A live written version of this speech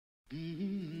Hello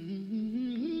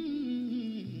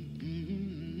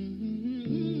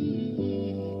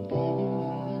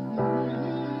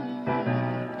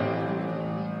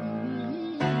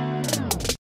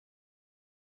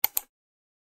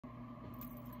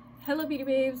beauty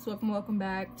babes, welcome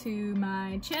back to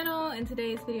my channel. In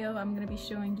today's video I'm going to be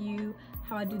showing you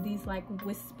how I do these like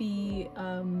wispy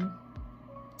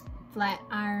flat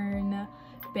iron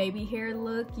baby hair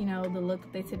look, you know, the look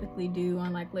that they typically do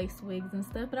on like lace wigs and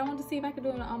stuff. But I wanted to see if I could do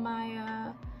it on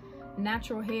my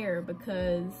natural hair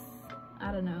because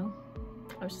I don't know,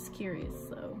 I was just curious,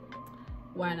 so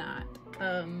why not.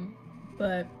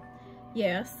 But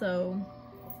yeah, so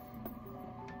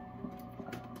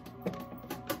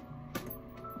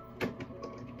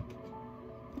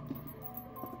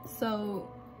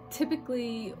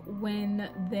typically when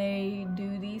they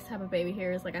do these type of baby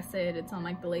hairs, like I said, it's on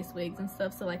like the lace wigs and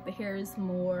stuff, so like the hair is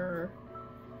more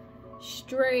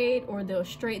straight, or they'll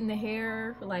straighten the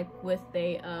hair like with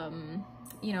a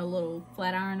you know, little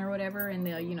flat iron or whatever, and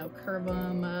they'll, you know, curve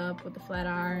them up with the flat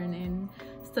iron and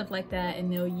stuff like that,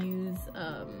 and they'll use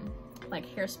like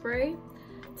hairspray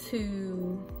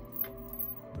to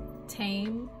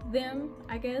tame them,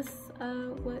 I guess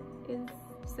what is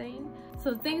saying.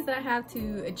 So the things that I have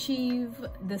to achieve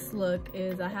this look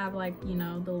is I have, like, you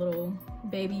know, the little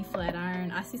baby flat iron.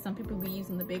 I see some people be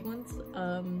using the big ones.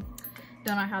 Don't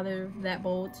know how they're that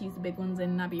bold to use the big ones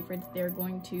and not be afraid that they're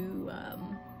going to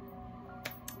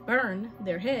burn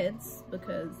their heads,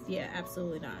 because yeah,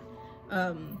 absolutely not.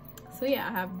 So yeah,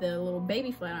 I have the little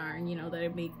baby flat iron, you know, that I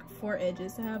make 4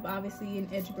 edges. I have obviously an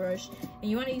edge brush, and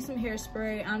you want to use some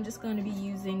hairspray. I'm just going to be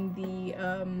using the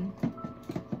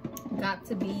Got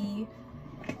To Be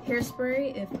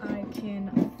hairspray if I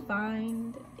can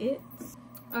find it.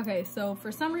 Okay, so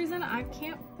for some reason I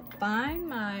can't find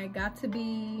my Got To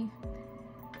Be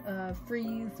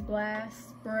freeze blast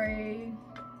spray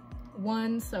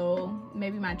one, so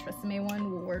maybe my Tresemme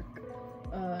one will work.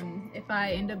 If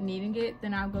I end up needing it,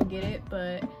 then I'll go get it,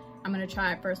 but I'm gonna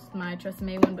try it first with my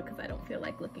Tresemme one because I don't feel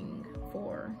like looking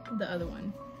for the other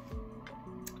one.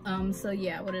 So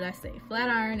yeah, what did I say? Flat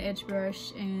iron, edge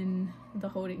brush, and the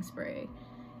holding spray.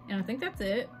 And I think that's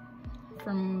it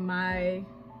from my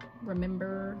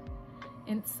remembrance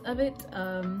of it.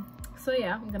 So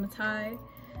yeah, I'm gonna tie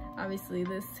obviously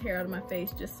this hair out of my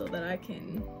face just so that I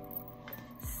can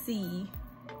see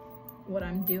what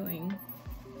I'm doing.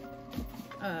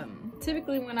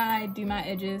 Typically when I do my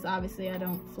edges, obviously I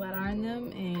don't flat iron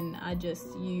them, and I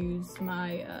just use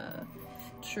my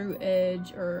True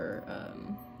Edge, or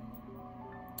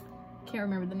can't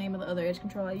remember the name of the other edge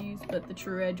control I use, but the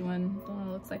True Edge one, the one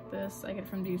that looks like this, I get it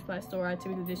from the beauty supply store. I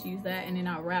typically just use that, and then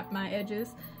I'll wrap my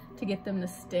edges to get them to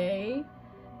stay.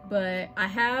 But I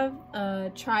have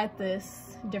tried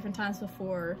this different times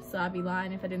before, so I'd be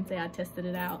lying if I didn't say I tested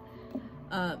it out.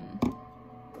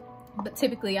 But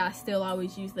typically I still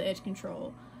always use the edge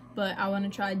control, but I want to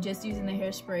try just using the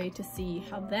hairspray to see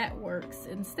how that works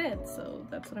instead. So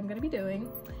that's what I'm going to be doing.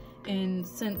 And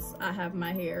since I have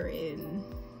my hair in,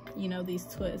 you know, these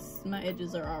twists, my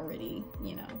edges are already,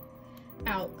 you know,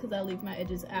 out, because I leave my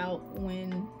edges out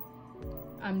when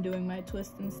I'm doing my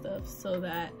twist and stuff, so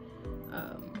that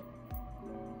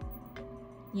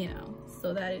you know,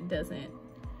 so that it doesn't,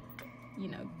 you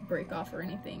know, break off or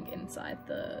anything inside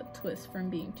the twist from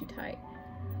being too tight.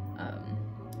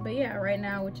 But yeah, right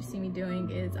now what you see me doing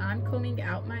is I'm combing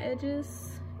out my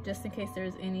edges just in case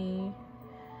there's any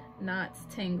knots,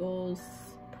 tangles,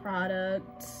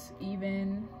 product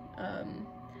even.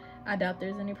 I doubt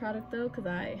there's any product though, because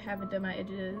I haven't done my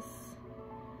edges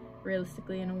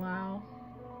realistically in a while,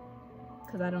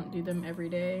 because I don't do them every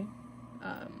day.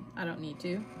 I don't need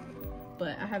to,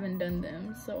 but I haven't done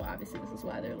them, so obviously this is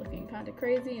why they're looking kind of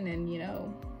crazy. And then, you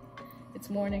know, it's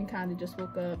morning, kind of just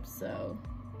woke up, so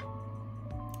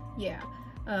yeah.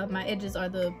 My edges are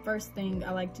the first thing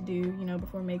I like to do, you know,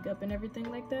 before makeup and everything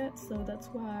like that, so that's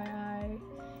why I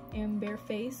am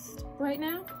barefaced right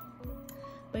now.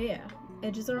 But yeah,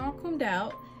 edges are all combed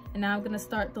out, and now I'm gonna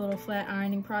start the little flat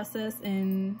ironing process.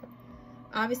 And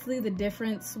obviously the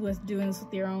difference with doing this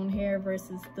with your own hair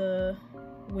versus the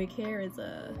wig hair is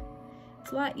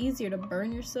it's a lot easier to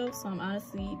burn yourself, so I'm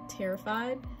honestly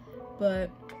terrified. But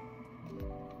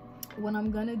what I'm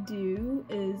gonna do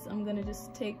is I'm gonna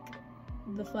just take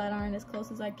the flat iron as close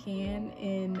as I can,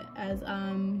 and as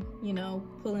I'm, you know,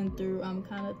 pulling through, I'm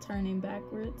kind of turning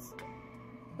backwards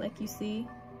like you see,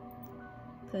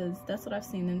 because that's what I've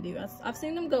seen them do. I've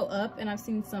seen them go up, and I've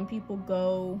seen some people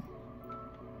go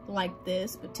like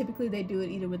this, but typically they do it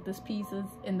either with this pieces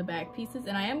and the back pieces,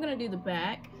 and I am gonna do the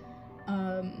back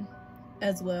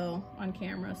as well on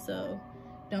camera, so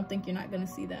don't think you're not gonna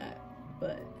see that.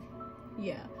 But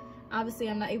yeah, obviously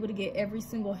I'm not able to get every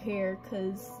single hair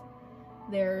because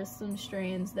there are some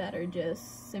strands that are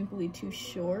just simply too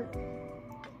short,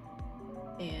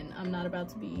 and I'm not about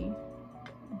to be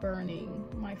burning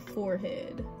my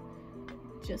forehead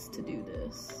just to do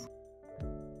this.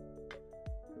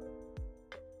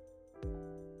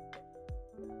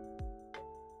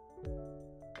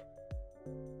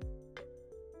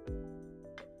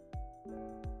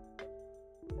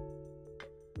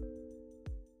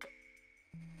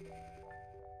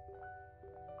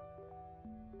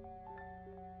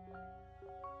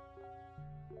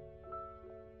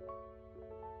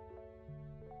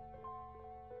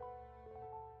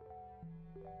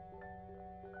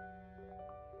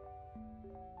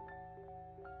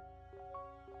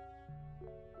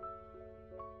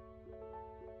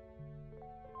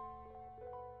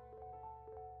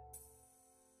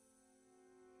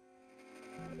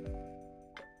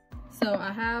 So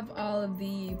I have all of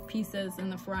the pieces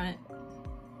in the front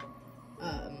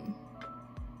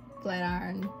flat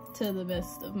iron to the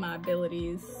best of my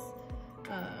abilities.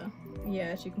 Yeah,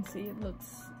 as you can see, it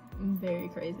looks very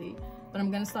crazy, but I'm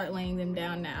gonna start laying them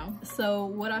down now. So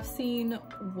what I've seen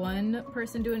one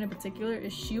person do in particular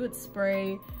is she would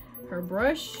spray her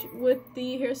brush with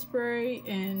the hairspray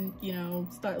and, you know,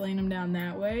 start laying them down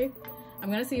that way. I'm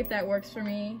gonna see if that works for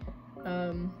me.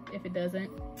 If it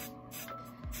doesn't,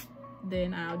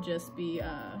 then I'll just be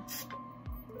I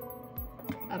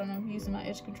don't know, using my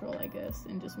edge control, I guess,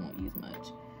 and just won't use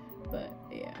much. But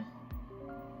yeah,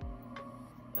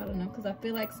 I don't know, because I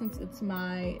feel like since it's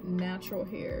my natural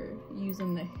hair,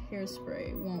 using the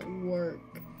hairspray won't work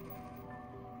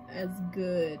as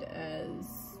good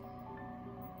as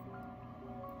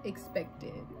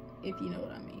expected, if you know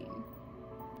what I mean.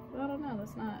 But I don't know,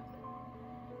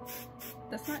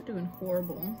 that's not doing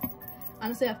horrible.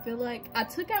 Honestly, I feel like I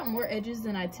took out more edges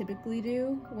than I typically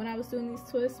do when I was doing these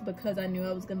twists, because I knew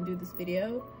I was gonna do this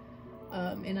video,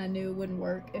 and I knew it wouldn't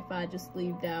work if I just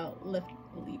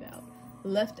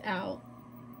left out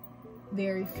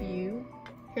very few.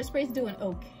 Hairspray's doing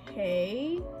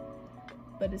okay,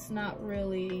 but it's not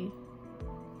really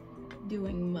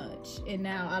doing much. And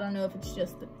now I don't know if it's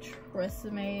just the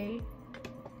Tresemme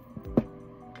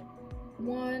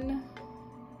one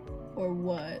or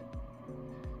what.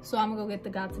 So I'm gonna go get the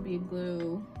Got To Be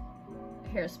Glue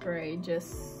hairspray,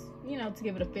 just, you know, to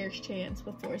give it a fair chance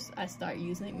before I start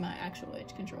using my actual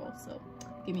edge control. So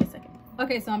give me a second.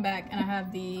 Okay, so I'm back and I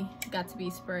have the Got To Be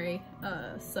spray.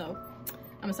 So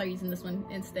I'm gonna start using this one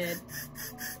instead.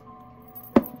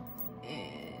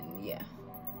 And yeah.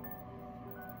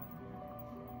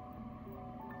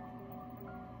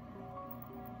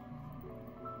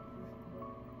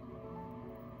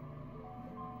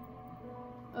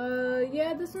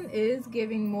 Yeah, this one is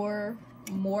giving more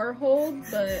hold,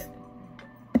 but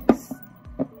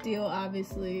still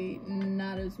obviously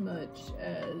not as much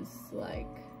as like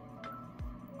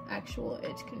actual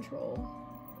edge control.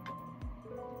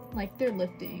 Like, they're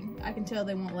lifting. I can tell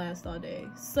they won't last all day.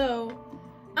 So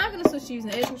I'm gonna switch to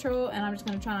using edge control, and I'm just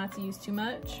gonna try not to use too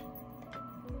much.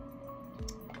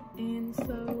 And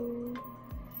so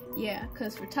yeah,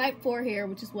 because for type 4 hair,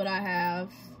 which is what I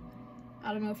have,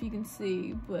 I don't know if you can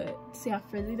see, but see how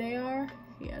frizzy they are?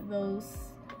 Yeah, those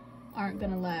aren't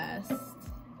gonna last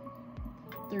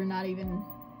through not even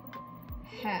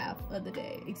half of the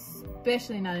day,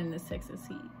 especially not in this Texas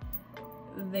heat.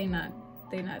 They not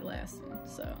lasting.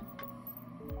 So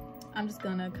I'm just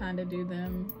gonna kind of do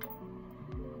them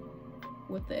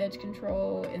with the edge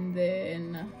control and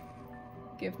then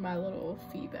give my little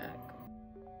feedback.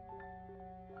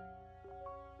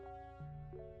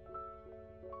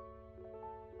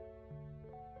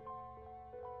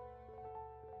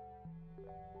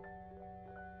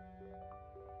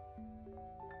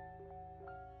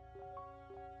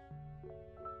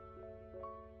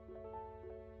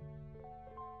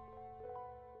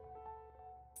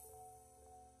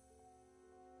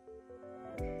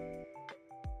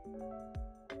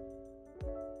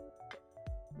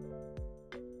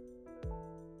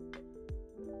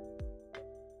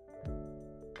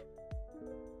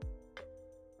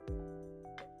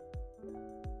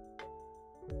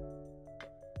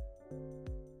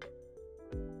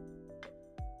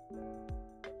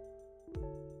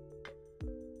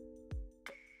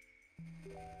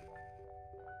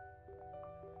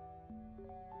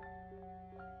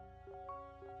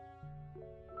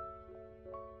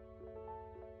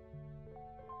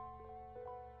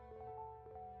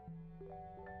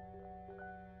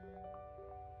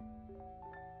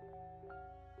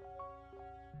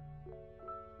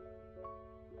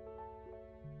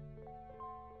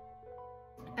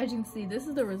 as you can see, this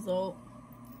is the result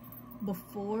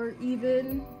before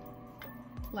even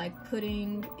like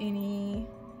putting any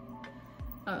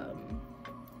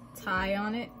tie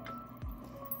on it,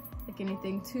 like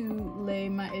anything to lay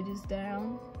my edges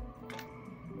down.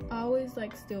 I always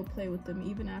like still play with them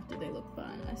even after they look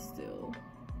fine. I still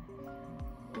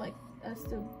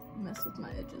mess with my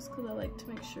edges because I like to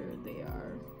make sure they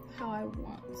are how I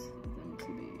want them to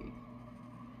be.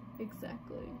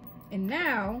 Exactly. And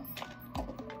now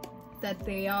that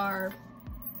they are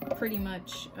pretty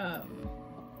much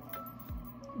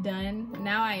done,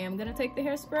 now I am gonna take the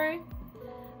hairspray.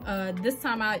 This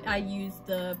time I used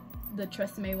the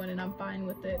Tresemme one and I'm fine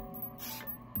with it,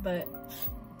 but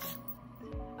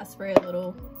I spray a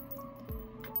little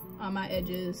on my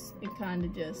edges and kind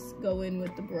of just go in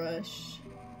with the brush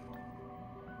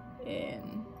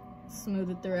and smooth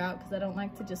it throughout because I don't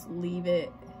like to just leave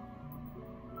it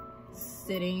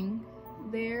sitting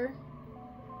there.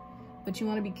 But you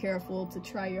want to be careful to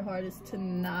try your hardest to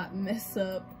not mess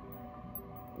up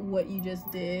what you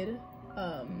just did.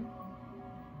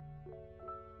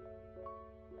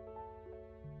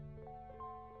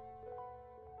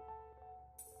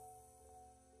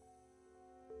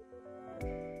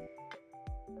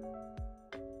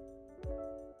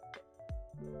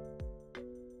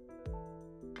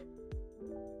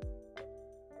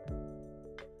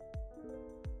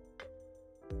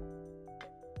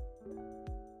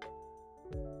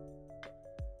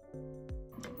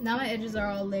 Now my edges are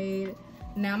all laid.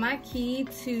 Now my key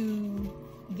to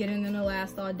getting them to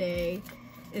last all day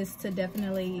is to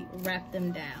definitely wrap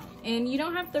them down. And you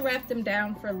don't have to wrap them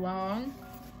down for long,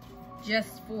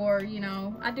 just for, you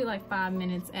know, I do like 5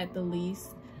 minutes at the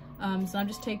least. So I'm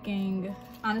just taking,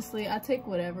 honestly, I take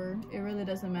whatever. It really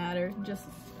doesn't matter. Just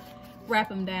wrap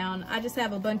them down. I just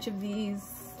have a bunch of these,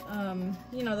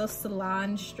 you know, those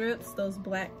salon strips, those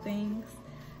black things.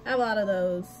 I have a lot of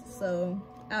those, so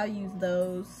I'll use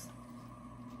those.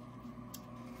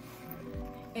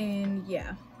 And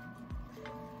yeah,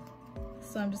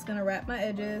 so I'm just gonna wrap my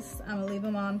edges. I'm gonna leave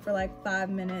them on for like 5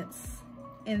 minutes,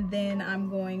 and then I'm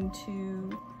going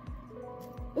to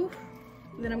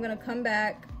come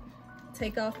back,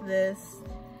 take off this,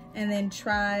 and then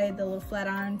try the little flat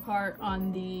iron part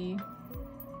on the,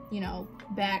 you know,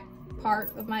 back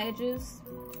part of my edges.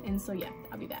 And so yeah,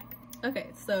 I'll be back.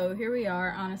 Okay, so here we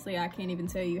are. Honestly, I can't even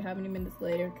tell you how many minutes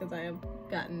later because I have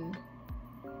gotten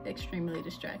extremely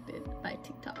distracted by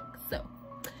TikTok. So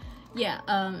yeah,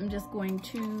 I'm just going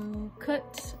to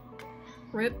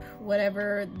rip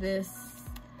whatever this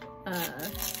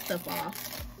stuff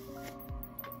off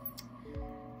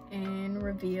and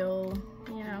reveal,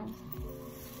 you know,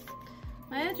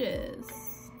 my edges.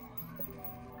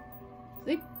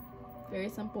 See? Very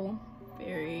simple,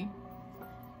 very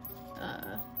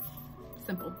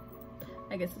simple,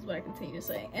 I guess is what I continue to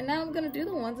say. And now I'm gonna do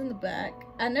the ones in the back.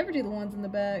 I never do the ones in the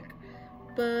back,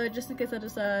 but just in case I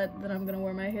decide that I'm gonna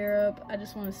wear my hair up, I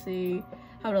just want to see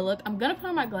how it'll look. I'm gonna put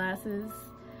on my glasses,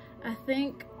 I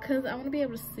think, because I want to be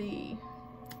able to see.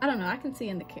 I don't know, I can see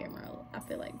in the camera, I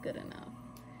feel like good enough.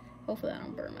 Hopefully I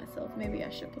don't burn myself. Maybe I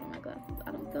should put on my glasses.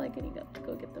 I don't feel like getting up to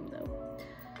go get them though.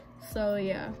 So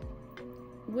yeah,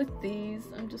 with these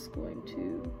I'm just going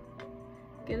to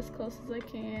get as close as I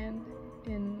can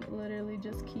and literally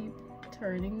just keep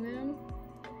turning them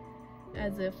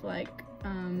as if like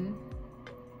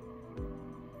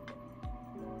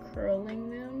curling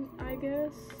them, I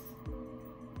guess.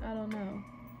 I don't know.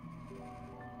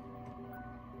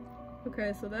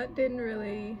 Okay, so that didn't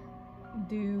really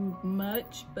do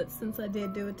much, but since I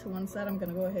did do it to one side, I'm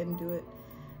gonna go ahead and do it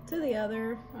to the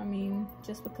other. I mean,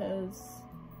 just because,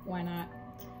 why not?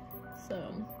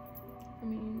 So, I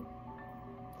mean,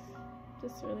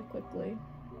 just really quickly.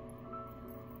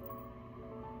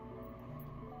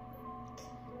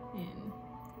 And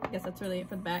I guess that's really it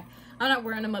for the back. I'm not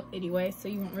wearing them up anyway, so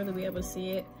you won't really be able to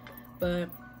see it. But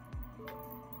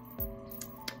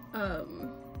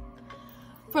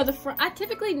for the front, I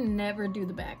typically never do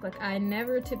the back. Like, I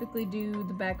never typically do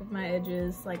the back of my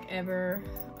edges, like, ever.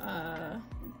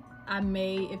 I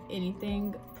may, if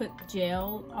anything, put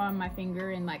gel on my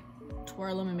finger and like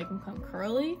twirl them and make them come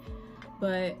curly.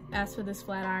 But as for this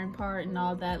flat iron part and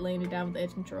all that, laying it down with the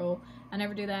edge control, I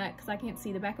never do that because I can't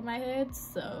see the back of my head,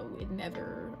 so it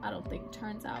never, I don't think,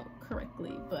 turns out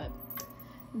correctly. But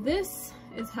this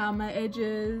is how my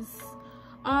edges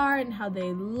are and how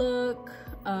they look.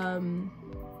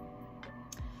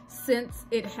 Since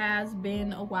it has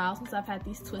been a while since I've had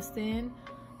these twists in,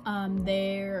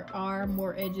 there are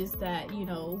more edges that, you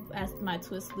know, as my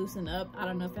twists loosen up, I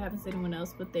don't know if it happens to anyone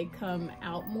else, but they come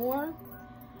out more.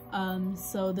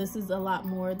 So this is a lot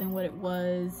more than what it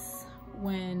was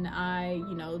when I,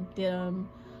 you know, did them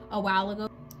a while ago.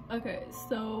 Okay,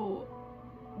 so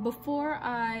before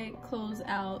I close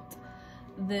out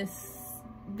this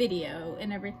video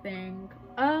and everything,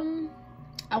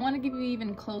 I want to give you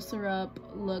even closer up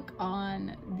look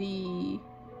on the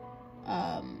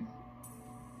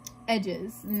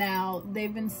edges. Now,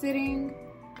 they've been sitting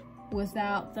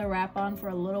without the wrap on for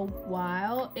a little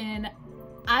while, and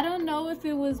I don't know if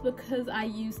it was because I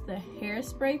used the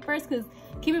hairspray first, because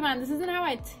keep in mind, this isn't how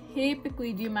I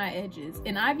typically do my edges,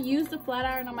 and I've used the flat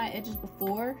iron on my edges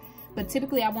before, but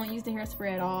typically I won't use the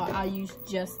hairspray at all. I'll use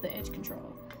just the edge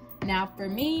control. Now, for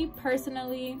me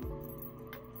personally,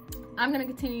 I'm gonna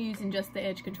continue using just the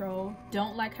edge control.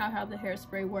 Don't like how the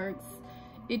hairspray works.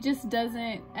 It just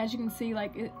doesn't, as you can see,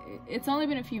 like it's only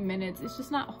been a few minutes. It's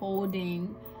just not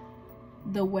holding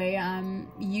the way I'm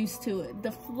used to it.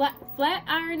 The flat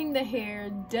ironing the hair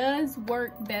does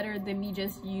work better than me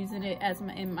just using it as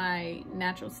in my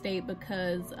natural state,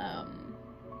 because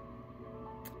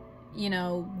you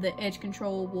know, the edge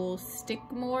control will stick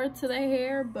more to the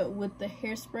hair. But with the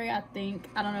hairspray,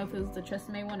 I don't know if it was the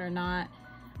Tresemme one or not,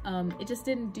 it just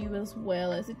didn't do as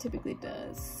well as it typically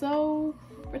does. So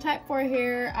for type 4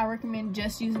 hair, I recommend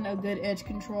just using a good edge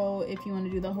control if you want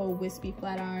to do the whole wispy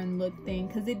flat iron look thing,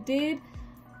 because it did,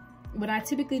 when I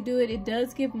typically do it, it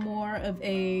does give more of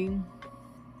a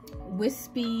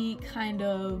wispy kind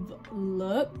of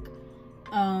look.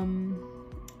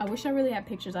 I wish I really had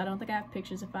pictures. I don't think I have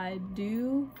pictures. If I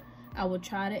do, I will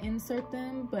try to insert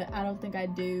them, but I don't think I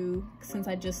do, since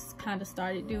I just kind of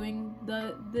started doing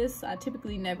this. I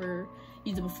typically never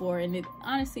used it before, and it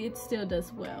honestly, it still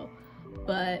does well.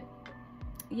 But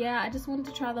yeah, I just wanted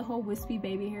to try the whole wispy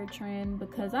baby hair trend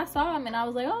because I saw them and I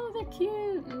was like, oh, they're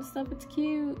cute and stuff. It's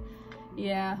cute.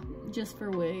 Yeah, just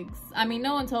for wigs. I mean,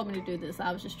 no one told me to do this.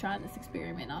 I was just trying this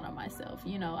experiment on myself,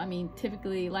 you know. I mean,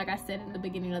 typically, like I said in the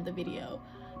beginning of the video,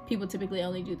 people typically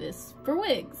only do this for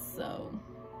wigs, so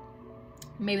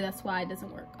maybe that's why it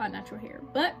doesn't work on natural hair.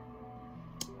 But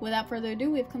without further ado,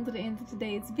 we've come to the end of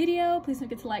today's video. Please don't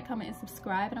forget to like, comment, and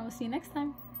subscribe, and I will see you next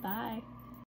time. Bye.